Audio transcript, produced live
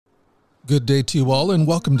Good day to you all, and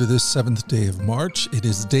welcome to this 7th day of March. It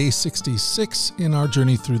is day 66 in our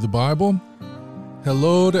journey through the Bible.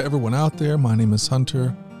 Hello to everyone out there. My name is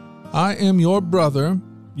Hunter. I am your brother,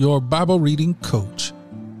 your Bible reading coach,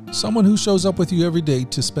 someone who shows up with you every day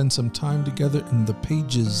to spend some time together in the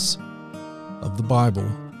pages of the Bible.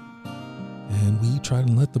 And we try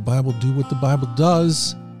to let the Bible do what the Bible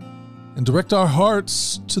does and direct our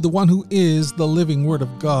hearts to the one who is the living Word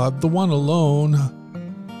of God, the one alone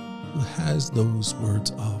who has those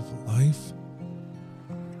words of life.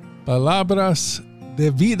 Palabras de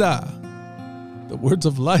vida, the words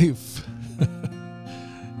of life.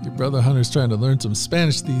 Your brother Hunter's trying to learn some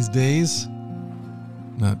Spanish these days.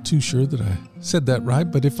 Not too sure that I said that right,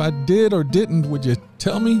 but if I did or didn't, would you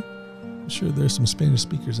tell me? I'm sure there's some Spanish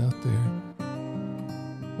speakers out there.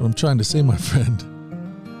 What I'm trying to say, my friend,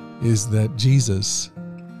 is that Jesus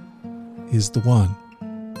is the one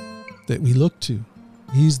that we look to.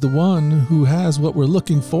 He's the one who has what we're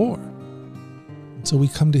looking for. And so we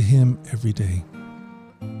come to him every day.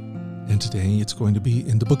 And today it's going to be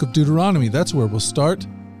in the book of Deuteronomy. That's where we'll start.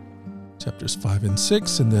 Chapters 5 and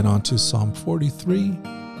 6, and then on to Psalm 43,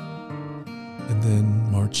 and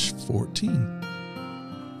then March 14.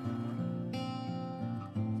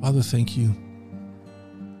 Father, thank you.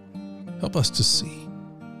 Help us to see.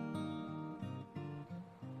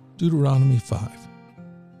 Deuteronomy 5.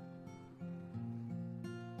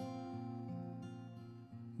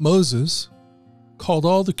 Moses called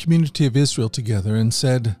all the community of Israel together and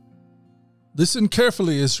said, "Listen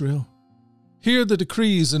carefully, Israel. Hear the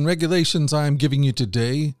decrees and regulations I am giving you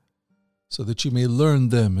today, so that you may learn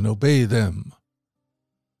them and obey them.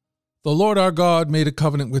 The Lord our God made a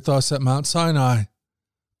covenant with us at Mount Sinai.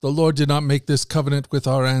 The Lord did not make this covenant with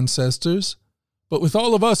our ancestors, but with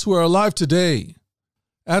all of us who are alive today.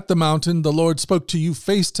 At the mountain, the Lord spoke to you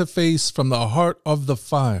face to face from the heart of the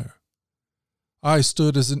fire. I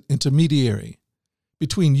stood as an intermediary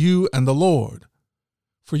between you and the Lord,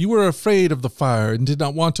 for you were afraid of the fire and did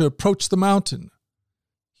not want to approach the mountain.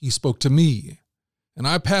 He spoke to me, and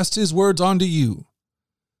I passed his words on to you.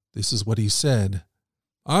 This is what he said.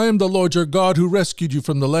 I am the Lord your God who rescued you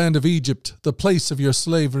from the land of Egypt, the place of your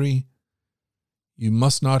slavery. You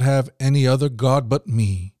must not have any other God but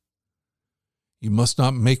me. You must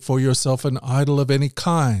not make for yourself an idol of any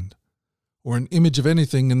kind, or an image of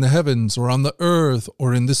anything in the heavens, or on the earth,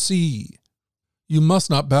 or in the sea. You must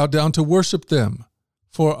not bow down to worship them,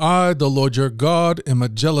 for I, the Lord your God, am a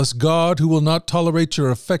jealous God who will not tolerate your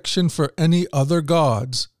affection for any other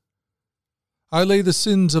gods. I lay the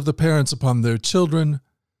sins of the parents upon their children.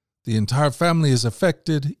 The entire family is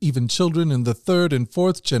affected, even children in the 3rd and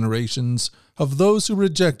 4th generations of those who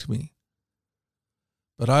reject me.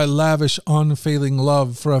 But I lavish unfailing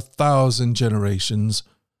love for 1,000 generations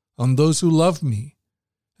on those who love me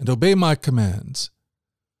and obey my commands.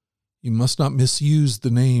 You must not misuse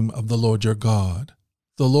the name of the Lord your God.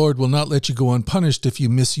 The Lord will not let you go unpunished if you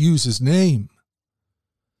misuse his name.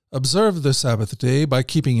 Observe the Sabbath day by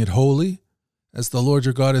keeping it holy, as the Lord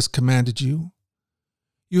your God has commanded you.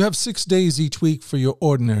 You have 6 days each week for your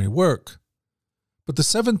ordinary work, but the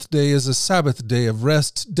 7th day is a Sabbath day of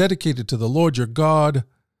rest dedicated to the Lord your God.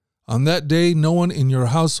 On that day, no one in your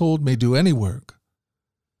household may do any work.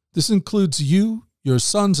 This includes you, your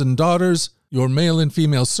sons and daughters, your male and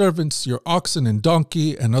female servants, your oxen and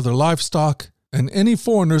donkey and other livestock, and any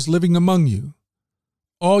foreigners living among you.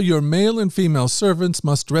 All your male and female servants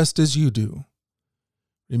must rest as you do.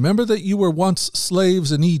 Remember that you were once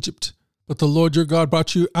slaves in Egypt, but the Lord your God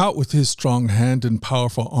brought you out with his strong hand and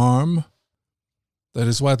powerful arm. That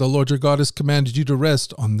is why the Lord your God has commanded you to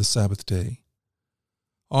rest on the Sabbath day.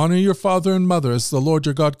 Honor your father and mother as the Lord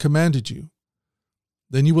your God commanded you.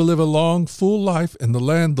 Then you will live a long, full life in the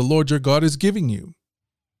land the Lord your God is giving you.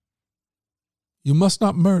 You must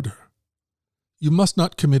not murder. You must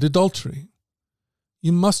not commit adultery.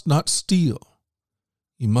 You must not steal.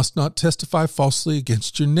 You must not testify falsely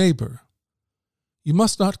against your neighbor. You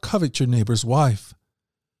must not covet your neighbor's wife.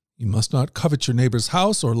 You must not covet your neighbor's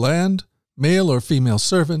house or land, male or female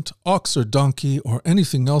servant, ox or donkey, or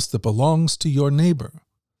anything else that belongs to your neighbor.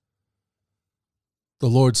 The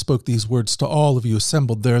Lord spoke these words to all of you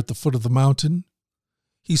assembled there at the foot of the mountain.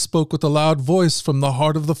 He spoke with a loud voice from the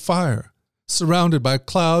heart of the fire, surrounded by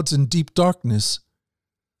clouds and deep darkness.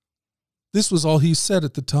 This was all he said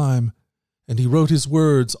at the time, and he wrote his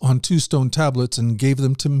words on 2 stone tablets and gave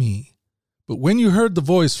them to me. But when you heard the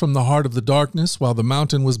voice from the heart of the darkness while the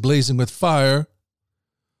mountain was blazing with fire,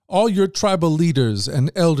 all your tribal leaders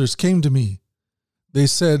and elders came to me. They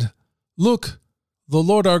said, "Look, the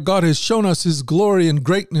Lord our God has shown us his glory and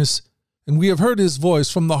greatness, and we have heard his voice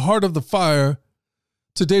from the heart of the fire.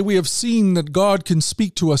 Today we have seen that God can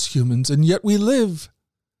speak to us humans, and yet we live.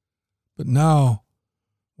 But now,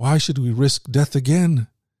 why should we risk death again?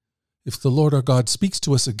 If the Lord our God speaks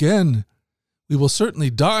to us again, we will certainly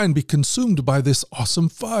die and be consumed by this awesome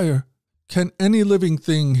fire. Can any living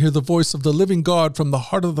thing hear the voice of the living God from the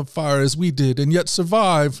heart of the fire as we did, and yet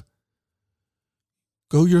survive?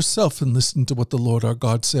 Go yourself and listen to what the Lord our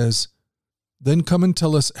God says. Then come and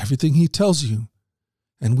tell us everything he tells you,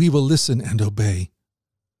 and we will listen and obey.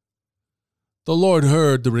 The Lord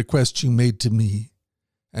heard the request you made to me,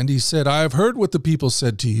 and he said, I have heard what the people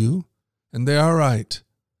said to you, and they are right.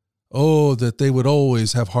 Oh, that they would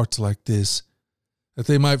always have hearts like this, that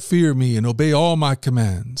they might fear me and obey all my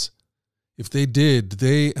commands. If they did,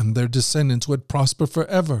 they and their descendants would prosper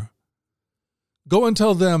forever. Go and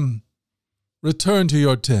tell them, return to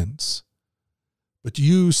your tents. But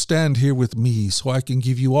you stand here with me so I can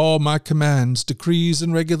give you all my commands, decrees,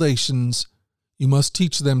 and regulations. You must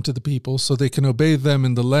teach them to the people so they can obey them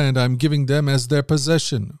in the land I am giving them as their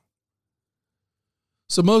possession.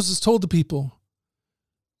 So Moses told the people,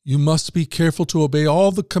 you must be careful to obey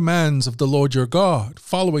all the commands of the Lord your God,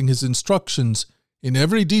 following his instructions in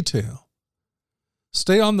every detail.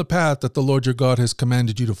 Stay on the path that the Lord your God has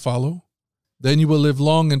commanded you to follow. Then you will live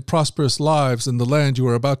long and prosperous lives in the land you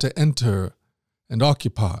are about to enter and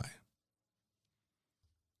occupy.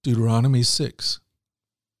 Deuteronomy 6.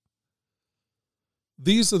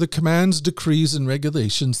 These are the commands, decrees, and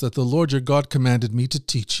regulations that the Lord your God commanded me to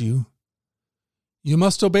teach you. You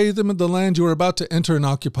must obey them in the land you are about to enter and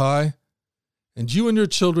occupy, and you and your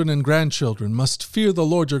children and grandchildren must fear the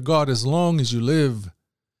Lord your God as long as you live.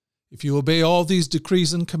 If you obey all these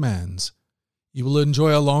decrees and commands, you will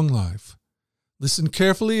enjoy a long life. Listen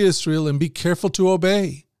carefully, Israel, and be careful to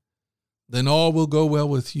obey. Then all will go well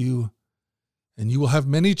with you, and you will have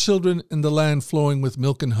many children in the land flowing with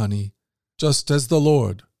milk and honey, just as the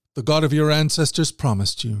Lord, the God of your ancestors,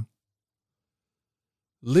 promised you.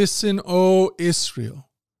 Listen, O Israel,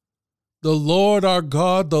 the Lord our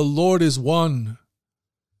God, the Lord is one.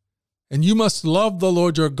 And you must love the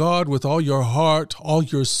Lord your God with all your heart, all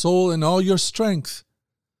your soul, and all your strength.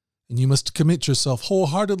 And you must commit yourself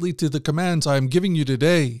wholeheartedly to the commands I am giving you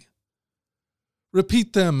today.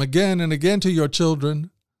 Repeat them again and again to your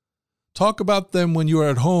children. Talk about them when you are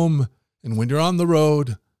at home and when you're on the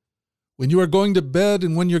road, when you are going to bed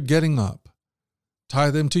and when you're getting up. Tie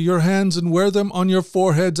them to your hands and wear them on your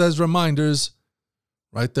foreheads as reminders.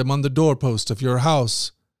 Write them on the doorpost of your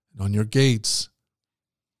house and on your gates.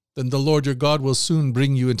 Then the Lord your God will soon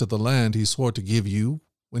bring you into the land he swore to give you,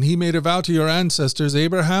 when he made a vow to your ancestors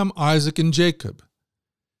Abraham, Isaac, and Jacob.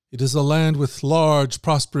 It is a land with large,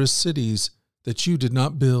 prosperous cities that you did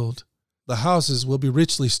not build. The houses will be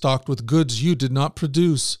richly stocked with goods you did not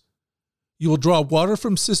produce. You will draw water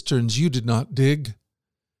from cisterns you did not dig,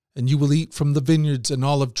 and you will eat from the vineyards and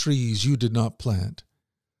olive trees you did not plant.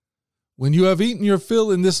 When you have eaten your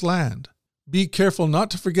fill in this land, be careful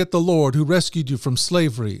not to forget the Lord who rescued you from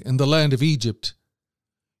slavery in the land of Egypt.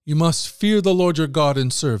 You must fear the Lord your God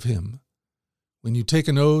and serve him. When you take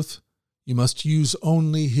an oath, you must use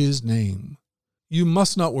only his name. You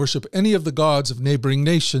must not worship any of the gods of neighboring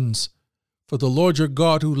nations, for the Lord your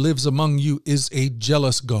God who lives among you is a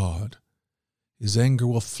jealous God. His anger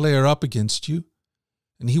will flare up against you,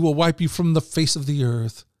 and he will wipe you from the face of the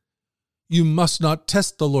earth. You must not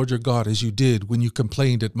test the Lord your God as you did when you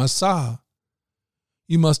complained at Massah.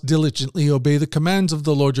 You must diligently obey the commands of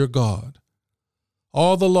the Lord your God,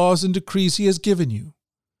 all the laws and decrees he has given you.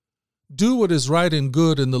 Do what is right and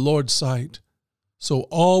good in the Lord's sight, so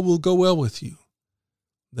all will go well with you.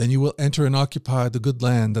 Then you will enter and occupy the good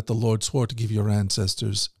land that the Lord swore to give your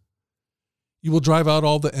ancestors. You will drive out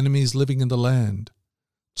all the enemies living in the land,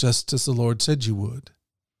 just as the Lord said you would.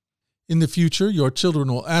 In the future, your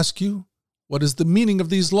children will ask you, what is the meaning of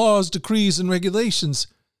these laws, decrees, and regulations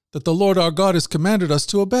that the Lord our God has commanded us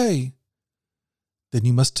to obey? Then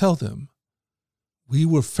you must tell them, we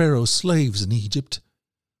were Pharaoh's slaves in Egypt,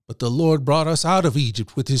 but the Lord brought us out of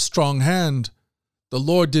Egypt with his strong hand. The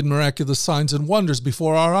Lord did miraculous signs and wonders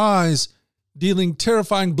before our eyes, dealing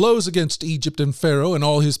terrifying blows against Egypt and Pharaoh and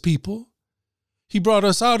all his people. He brought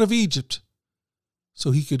us out of Egypt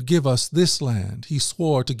so he could give us this land he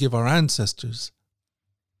swore to give our ancestors.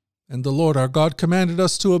 And the Lord our God commanded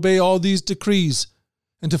us to obey all these decrees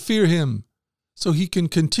and to fear him, so he can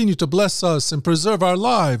continue to bless us and preserve our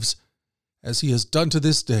lives, as he has done to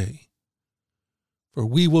this day. For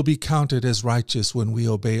we will be counted as righteous when we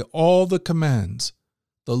obey all the commands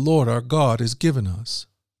the Lord our God has given us.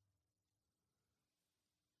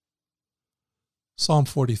 Psalm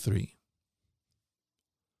 43.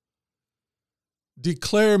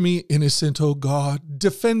 Declare me innocent, O God.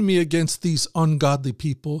 Defend me against these ungodly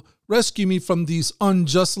people. Rescue me from these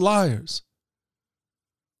unjust liars.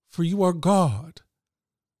 For you are God,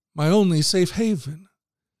 my only safe haven.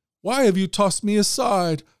 Why have you tossed me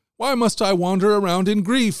aside? Why must I wander around in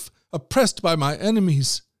grief, oppressed by my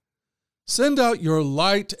enemies? Send out your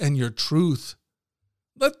light and your truth.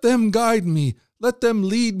 Let them guide me. Let them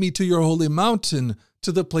lead me to your holy mountain,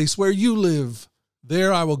 to the place where you live.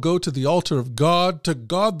 There I will go to the altar of God, to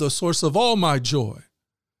God the source of all my joy.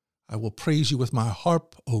 I will praise you with my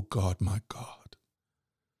harp, O God, my God.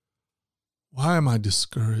 Why am I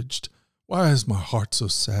discouraged? Why is my heart so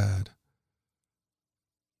sad?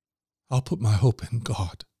 I'll put my hope in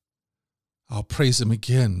God. I'll praise him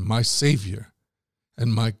again, my Savior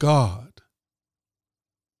and my God.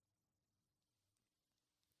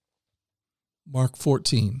 Mark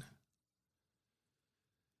 14.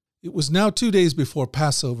 It was now 2 days before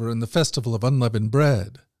Passover and the festival of unleavened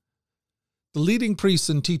bread. The leading priests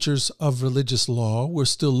and teachers of religious law were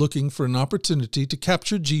still looking for an opportunity to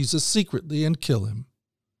capture Jesus secretly and kill him.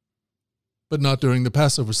 But not during the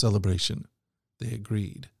Passover celebration, they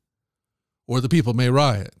agreed, or the people may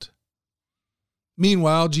riot.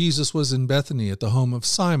 Meanwhile, Jesus was in Bethany at the home of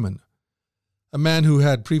Simon, a man who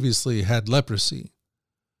had previously had leprosy.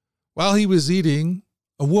 While he was eating,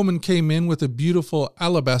 a woman came in with a beautiful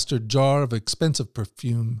alabaster jar of expensive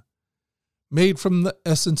perfume, made from the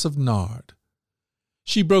essence of nard.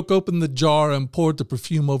 She broke open the jar and poured the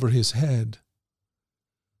perfume over his head.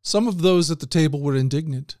 Some of those at the table were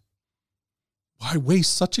indignant. "Why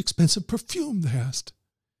waste such expensive perfume?" they asked.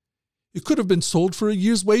 "It could have been sold for a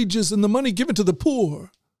year's wages and the money given to the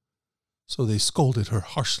poor." So they scolded her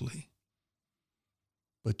harshly.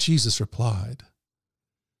 But Jesus replied,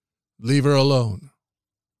 "Leave her alone.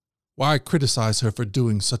 Why criticize her for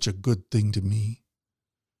doing such a good thing to me?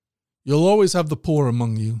 You'll always have the poor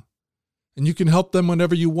among you, and you can help them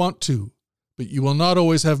whenever you want to, but you will not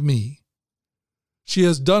always have me. She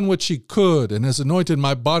has done what she could and has anointed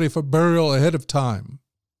my body for burial ahead of time.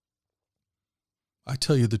 I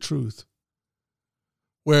tell you the truth.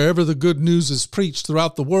 Wherever the good news is preached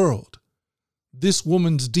throughout the world, this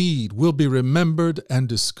woman's deed will be remembered and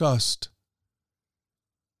discussed."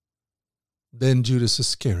 Then Judas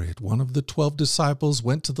Iscariot, one of the 12 disciples,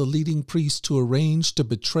 went to the leading priests to arrange to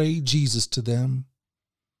betray Jesus to them.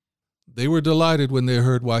 They were delighted when they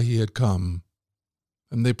heard why he had come,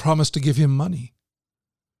 and they promised to give him money.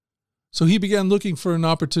 So he began looking for an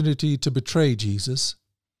opportunity to betray Jesus.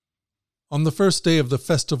 On the first day of the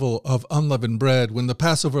festival of unleavened bread, when the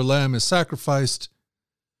Passover lamb is sacrificed,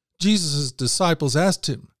 Jesus' disciples asked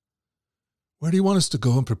him, "Where do you want us to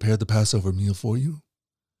go and prepare the Passover meal for you?"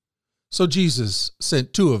 So Jesus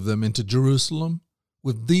sent 2 of them into Jerusalem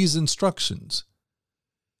with these instructions.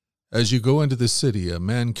 "As you go into the city, a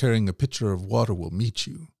man carrying a pitcher of water will meet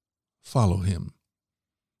you. Follow him.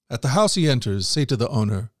 At the house he enters, say to the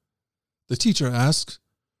owner, 'The teacher asks,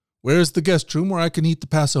 where is the guest room where I can eat the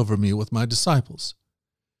Passover meal with my disciples?'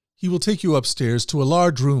 He will take you upstairs to a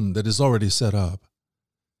large room that is already set up.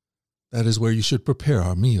 That is where you should prepare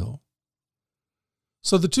our meal."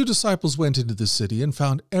 So the 2 disciples went into the city and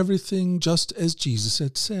found everything just as Jesus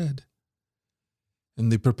had said.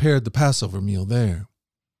 And they prepared the Passover meal there.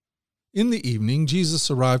 In the evening, Jesus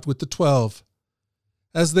arrived with the 12.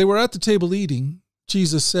 As they were at the table eating,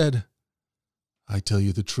 Jesus said, "I tell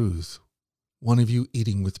you the truth. One of you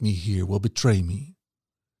eating with me here will betray me."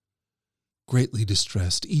 Greatly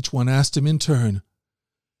distressed, each one asked him in turn,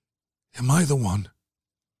 "Am I the one?"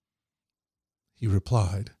 He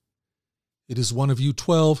replied, "It is one of you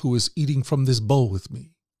 12 who is eating from this bowl with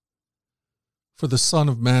me. For the Son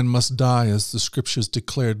of Man must die, as the Scriptures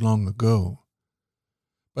declared long ago.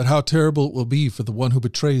 But how terrible it will be for the one who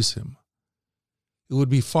betrays him. It would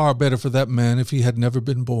be far better for that man if he had never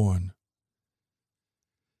been born."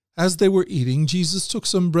 As they were eating, Jesus took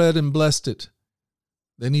some bread and blessed it.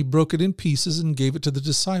 Then he broke it in pieces and gave it to the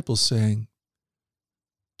disciples, saying,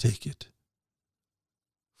 "Take it,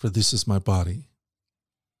 for this is my body."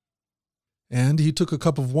 And he took a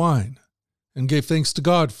cup of wine and gave thanks to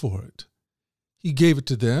God for it. He gave it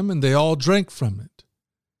to them, and they all drank from it.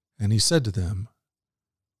 And he said to them,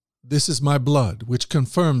 "This is my blood, which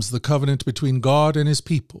confirms the covenant between God and his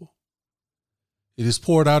people. It is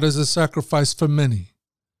poured out as a sacrifice for many.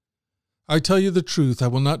 I tell you the truth, I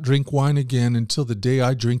will not drink wine again until the day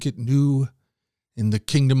I drink it new in the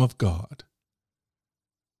kingdom of God."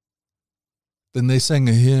 Then they sang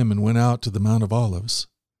a hymn and went out to the Mount of Olives.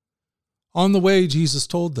 On the way, Jesus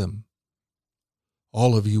told them,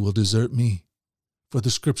 "All of you will desert me, for the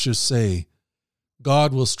Scriptures say,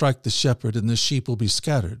 God will strike the shepherd and the sheep will be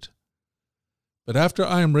scattered. But after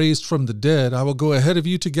I am raised from the dead, I will go ahead of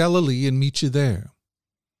you to Galilee and meet you there."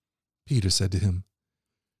 Peter said to him,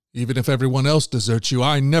 "Even if everyone else deserts you,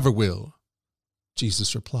 I never will."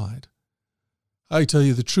 Jesus replied, "I tell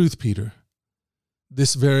you the truth, Peter.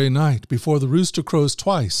 This very night, before the rooster crows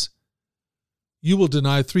twice, you will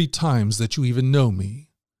deny 3 times that you even know me."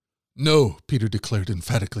 "No," Peter declared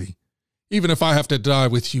emphatically. "Even if I have to die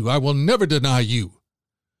with you, I will never deny you."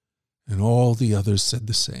 And all the others said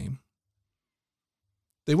the same.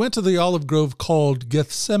 They went to the olive grove called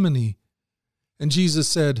Gethsemane, and Jesus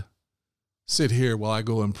said, "Sit here while I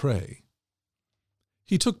go and pray."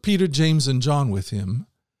 He took Peter, James, and John with him,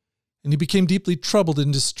 and he became deeply troubled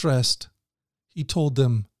and distressed. He told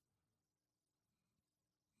them,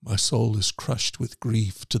 "My soul is crushed with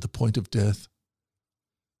grief to the point of death.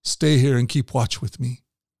 Stay here and keep watch with me."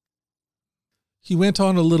 He went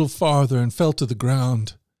on a little farther and fell to the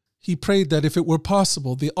ground. He prayed that if it were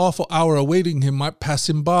possible, the awful hour awaiting him might pass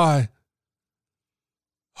him by.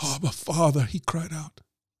 "Abba, Father," he cried out,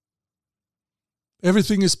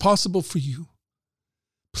 "everything is possible for you.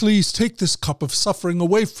 Please take this cup of suffering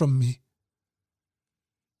away from me.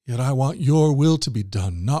 Yet I want your will to be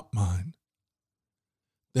done, not mine."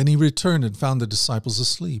 Then he returned and found the disciples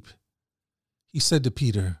asleep. He said to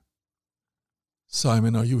Peter,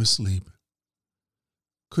 "Simon, are you asleep?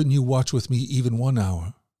 Couldn't you watch with me even 1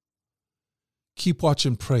 hour? Keep watch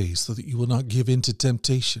and pray so that you will not give in to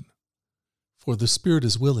temptation. For the spirit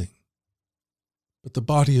is willing, but the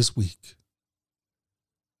body is weak."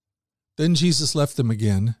 Then Jesus left them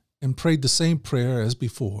again and prayed the same prayer as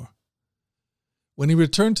before. When he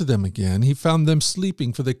returned to them again, he found them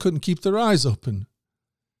sleeping, for they couldn't keep their eyes open.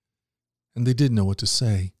 And they didn't know what to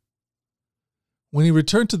say. When he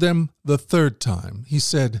returned to them the 3rd time, he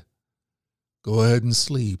said, "Go ahead and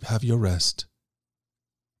sleep, have your rest.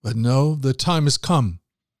 But no, the time has come.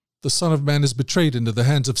 The Son of Man is betrayed into the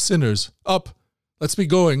hands of sinners. Up, let's be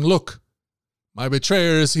going. Look, my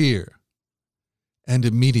betrayer is here." And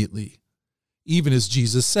immediately, even as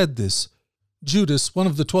Jesus said this, Judas, one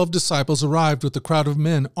of the 12 disciples, arrived with a crowd of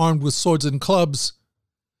men armed with swords and clubs.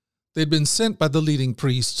 They had been sent by the leading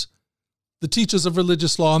priests, the teachers of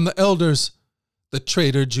religious law, and the elders. The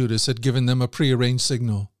traitor Judas had given them a prearranged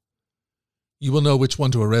signal. "You will know which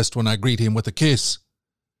one to arrest when I greet him with a kiss.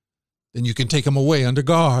 Then you can take him away under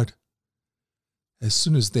guard." As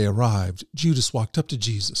soon as they arrived, Judas walked up to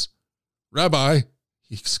Jesus. "Rabbi,"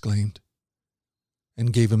 he exclaimed,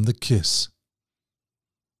 and gave him the kiss.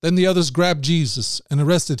 Then the others grabbed Jesus and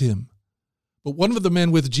arrested him. But one of the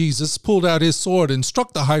men with Jesus pulled out his sword and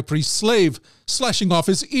struck the high priest's slave, slashing off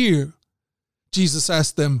his ear. Jesus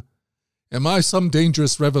asked them, "Am I some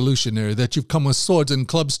dangerous revolutionary that you've come with swords and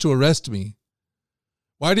clubs to arrest me?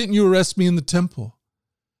 Why didn't you arrest me in the temple?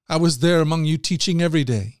 I was there among you teaching every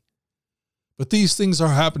day. But these things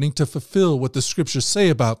are happening to fulfill what the scriptures say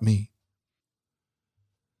about me."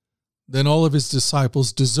 Then all of his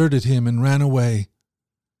disciples deserted him and ran away.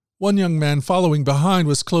 One young man following behind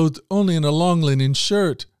was clothed only in a long linen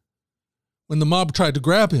shirt. When the mob tried to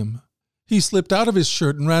grab him, he slipped out of his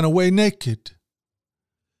shirt and ran away naked.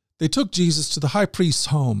 They took Jesus to the high priest's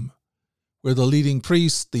home, where the leading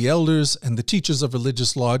priests, the elders, and the teachers of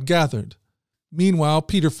religious law had gathered. Meanwhile,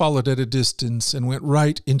 Peter followed at a distance and went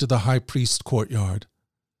right into the high priest's courtyard.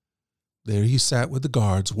 There he sat with the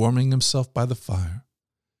guards, warming himself by the fire.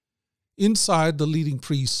 Inside, the leading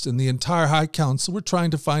priests and the entire high council were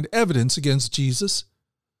trying to find evidence against Jesus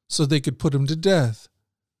so they could put him to death.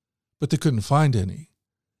 But they couldn't find any.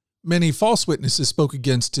 Many false witnesses spoke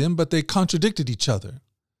against him, but they contradicted each other.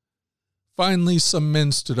 Finally, some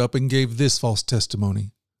men stood up and gave this false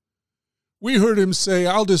testimony. "We heard him say,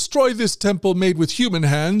 'I'll destroy this temple made with human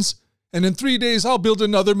hands, and in 3 days I'll build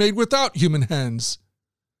another made without human hands.'"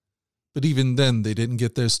 But even then they didn't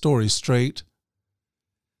get their story straight.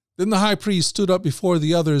 Then the high priest stood up before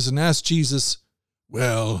the others and asked Jesus,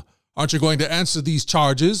 "Well, aren't you going to answer these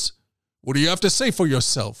charges? What do you have to say for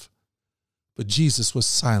yourself?" But Jesus was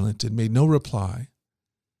silent and made no reply.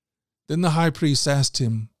 Then the high priest asked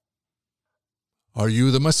him, "Are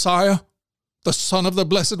you the Messiah, the Son of the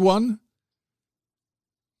Blessed One?"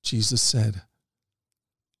 Jesus said,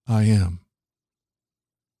 "I am.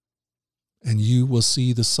 And you will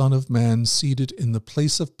see the Son of Man seated in the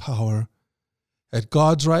place of power at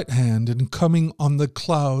God's right hand and coming on the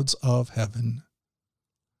clouds of heaven."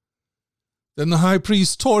 Then the high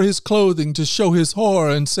priest tore his clothing to show his horror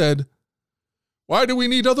and said, "Why do we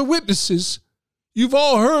need other witnesses? You've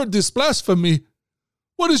all heard this blasphemy.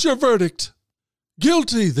 What is your verdict?"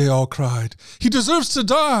 "Guilty," they all cried. "He deserves to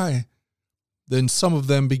die." Then some of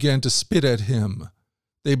them began to spit at him.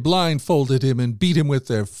 They blindfolded him and beat him with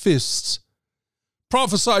their fists.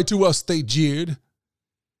 Prophesy to us, they jeered,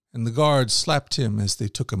 and the guards slapped him as they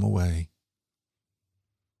took him away.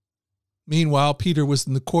 Meanwhile, Peter was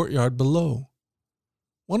in the courtyard below.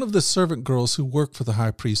 One of the servant girls who worked for the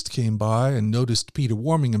high priest came by and noticed Peter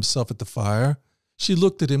warming himself at the fire. She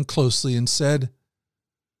looked at him closely and said,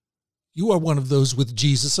 "You are one of those with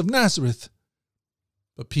Jesus of Nazareth."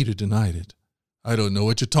 But Peter denied it. "I don't know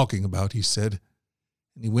what you're talking about," he said,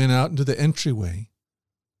 and he went out into the entryway.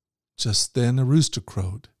 Just then a rooster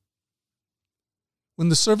crowed. When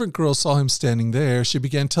the servant girl saw him standing there, she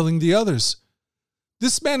began telling the others,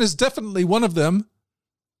 "This man is definitely one of them."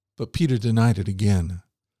 But Peter denied it again.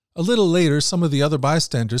 A little later, some of the other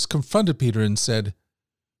bystanders confronted Peter and said,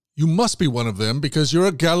 "You must be one of them because you're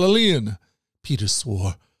a Galilean." Peter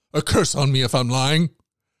swore, "A curse on me if I'm lying.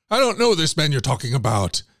 I don't know this man you're talking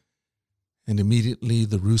about." And immediately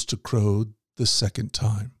the rooster crowed the second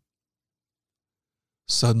time.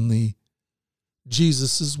 Suddenly,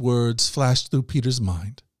 Jesus' words flashed through Peter's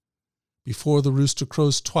mind. "Before the rooster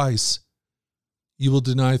crows twice, you will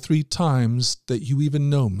deny 3 times that you even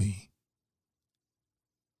know me."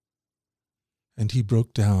 And he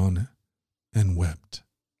broke down and wept.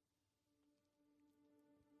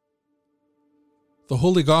 The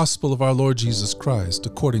Holy Gospel of our Lord Jesus Christ,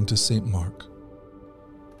 according to St. Mark.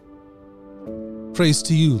 Praise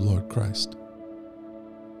to you, Lord Christ.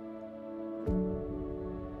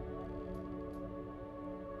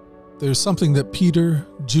 There's something that Peter,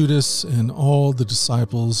 Judas, and all the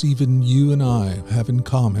disciples, even you and I, have in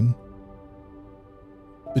common.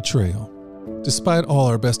 Betrayal. Despite all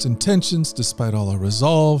our best intentions, despite all our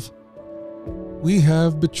resolve, we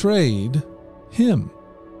have betrayed him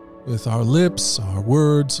with our lips, our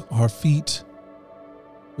words, our feet,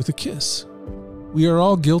 with a kiss. We are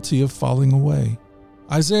all guilty of falling away.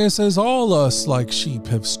 Isaiah says all us like sheep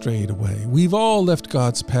have strayed away. We've all left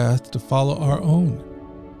God's path to follow our own.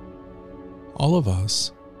 All of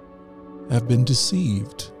us have been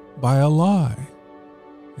deceived by a lie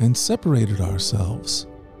and separated ourselves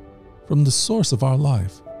from the source of our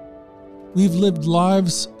life. We've lived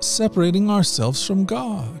lives separating ourselves from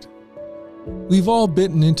God. We've all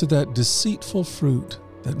bitten into that deceitful fruit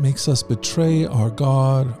that makes us betray our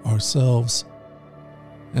God, ourselves,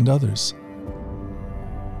 and others.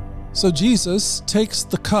 So Jesus takes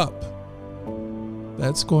the cup.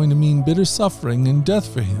 That's going to mean bitter suffering and death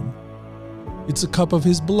for him. It's a cup of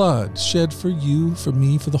his blood shed for you, for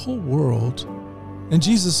me, for the whole world. And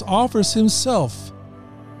Jesus offers himself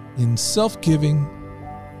in self-giving,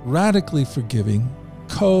 radically forgiving,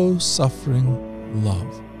 co-suffering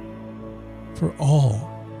love for all.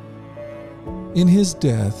 In his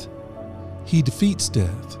death, he defeats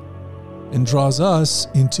death and draws us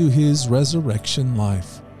into his resurrection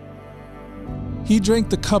life. He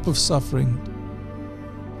drank the cup of suffering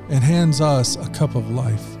and hands us a cup of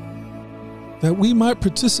life, that we might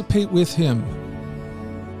participate with him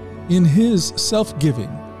in his self-giving,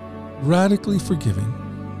 radically forgiving,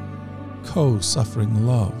 co-suffering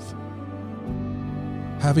love.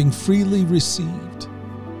 Having freely received,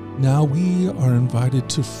 now we are invited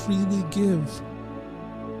to freely give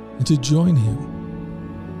and to join him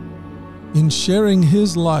in sharing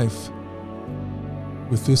his life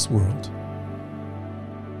with this world.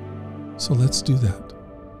 So let's do that.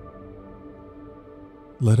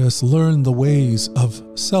 Let us learn the ways of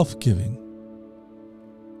self-giving,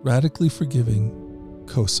 radically forgiving,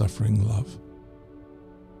 co-suffering love.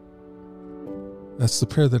 That's the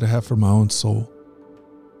prayer that I have for my own soul.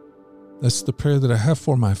 That's the prayer that I have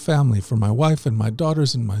for my family, for my wife and my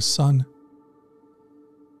daughters and my son.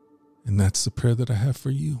 And that's the prayer that I have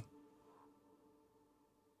for you.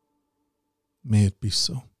 May it be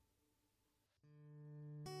so.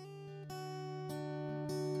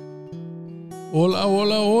 Hola,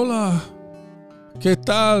 hola, hola. ¿Qué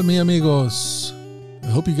tal, mi amigos? I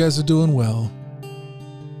hope you guys are doing well.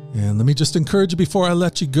 And let me just encourage you before I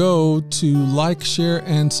let you go to like, share,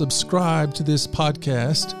 and subscribe to this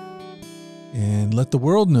podcast and let the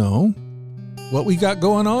world know what we got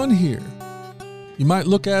going on here. You might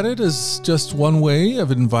look at it as just one way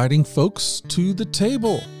of inviting folks to the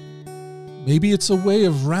table. Maybe it's a way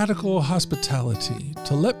of radical hospitality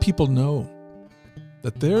to let people know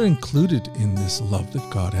that they're included in this love that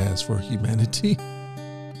God has for humanity.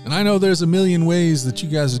 And I know there's a million ways that you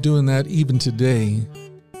guys are doing that even today.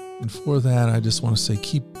 And for that, I just want to say,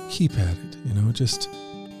 keep at it. Just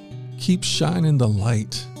keep shining the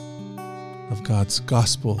light of God's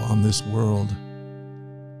gospel on this world.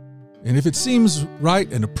 And if it seems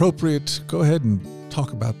right and appropriate, go ahead and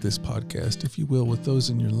talk about this podcast, if you will, with those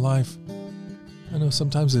in your life. I know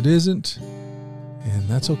sometimes it isn't, and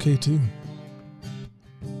that's okay too.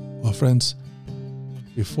 Well, friends,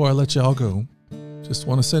 before I let y'all go, just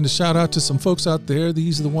want to send a shout out to some folks out there.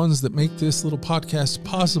 These are the ones that make this little podcast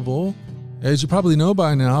possible. As you probably know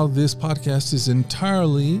by now, this podcast is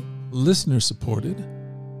entirely listener supported.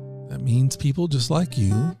 That means people just like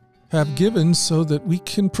you have given so that we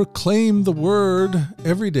can proclaim the word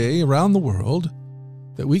every day around the world,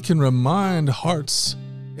 that we can remind hearts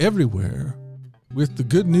everywhere with the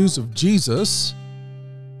good news of Jesus.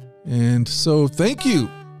 And so thank you,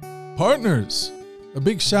 partners. A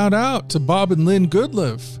big shout out to Bob and Lynn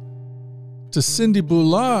Goodliff, to Cindy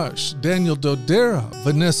Boulage, Daniel Dodera,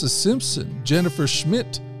 Vanessa Simpson, Jennifer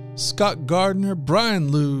Schmidt, Scott Gardner, Brian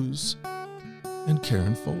Luz, and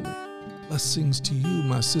Karen Foley. Blessings to you,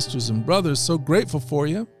 my sisters and brothers. So grateful for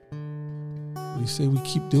you. We say we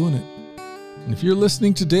keep doing it. And if you're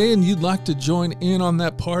listening today and you'd like to join in on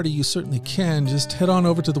that party, you certainly can. Just head on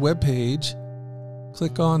over to the webpage,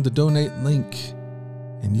 click on the donate link,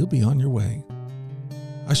 and you'll be on your way.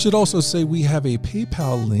 I should also say we have a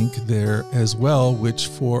PayPal link there as well, which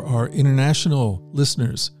for our international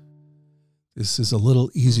listeners, this is a little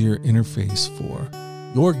easier interface for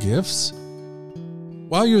your gifts.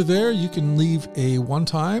 While you're there, you can leave a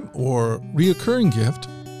one-time or reoccurring gift.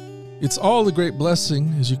 It's all a great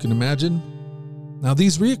blessing, as you can imagine. Now,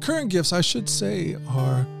 these reoccurring gifts, I should say,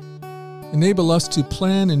 enable us to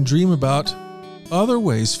plan and dream about other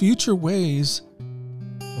ways, future ways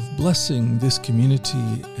of blessing this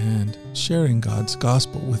community and sharing God's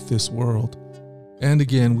gospel with this world. And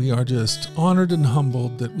again, we are just honored and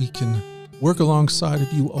humbled that we can work alongside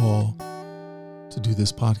of you all to do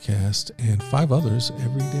this podcast and 5 others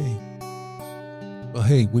every day. Well,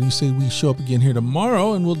 hey, what do you say we show up again here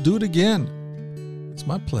tomorrow and we'll do it again? It's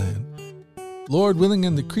my plan. Lord willing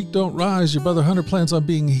and the creek don't rise, your brother Hunter plans on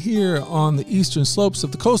being here on the eastern slopes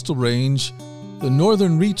of the coastal range, the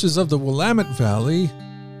northern reaches of the Willamette Valley,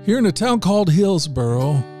 here in a town called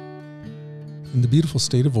Hillsboro, in the beautiful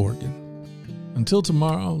state of Oregon. Until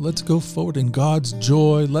tomorrow, let's go forward in God's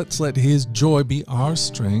joy. Let's let His joy be our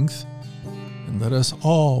strength. And let us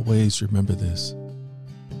always remember this,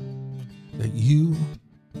 that you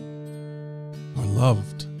are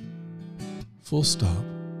loved. Full stop.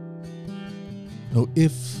 No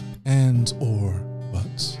ifs, ands, or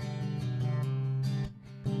buts.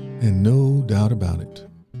 And no doubt about it.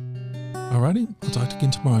 Alrighty, I'll talk to you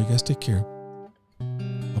again tomorrow. You guys take care.